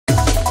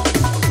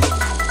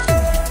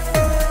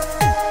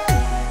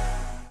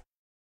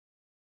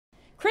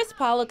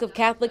Pollock of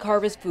Catholic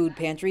Harvest Food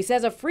Pantry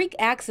says a freak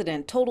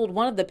accident totaled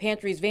one of the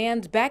pantry's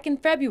vans back in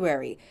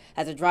February.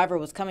 As a driver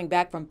was coming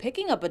back from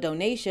picking up a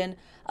donation,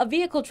 a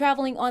vehicle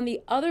traveling on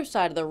the other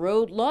side of the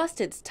road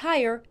lost its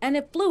tire and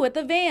it flew at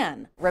the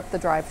van. Ripped the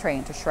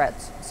drivetrain to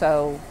shreds,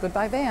 so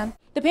goodbye van.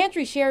 The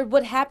pantry shared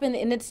what happened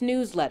in its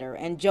newsletter,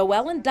 and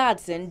Joellen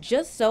Dodson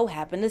just so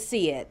happened to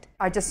see it.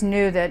 I just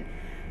knew that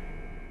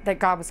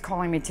God was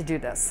calling me to do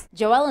this.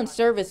 Joellen's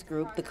service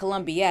group, the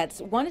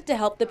Columbiettes, wanted to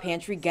help the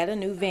pantry get a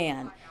new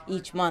van.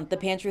 Each month, the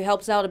pantry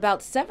helps out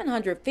about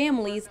 700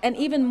 families and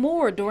even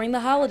more during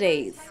the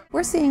holidays.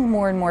 We're seeing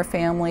more and more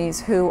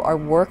families who are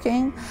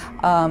working,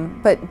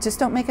 but just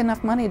don't make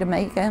enough money to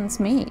make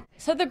ends meet.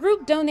 So the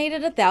group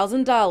donated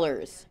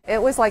 $1,000.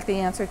 It was like the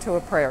answer to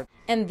a prayer.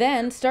 And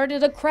then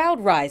started a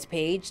CrowdRise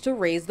page to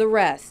raise the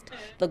rest.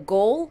 The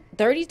goal,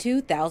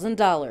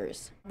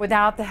 $32,000.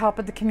 Without the help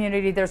of the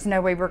community, there's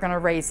no way we're going to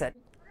raise it.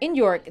 In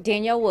York,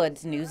 Danielle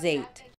Woods, News 8.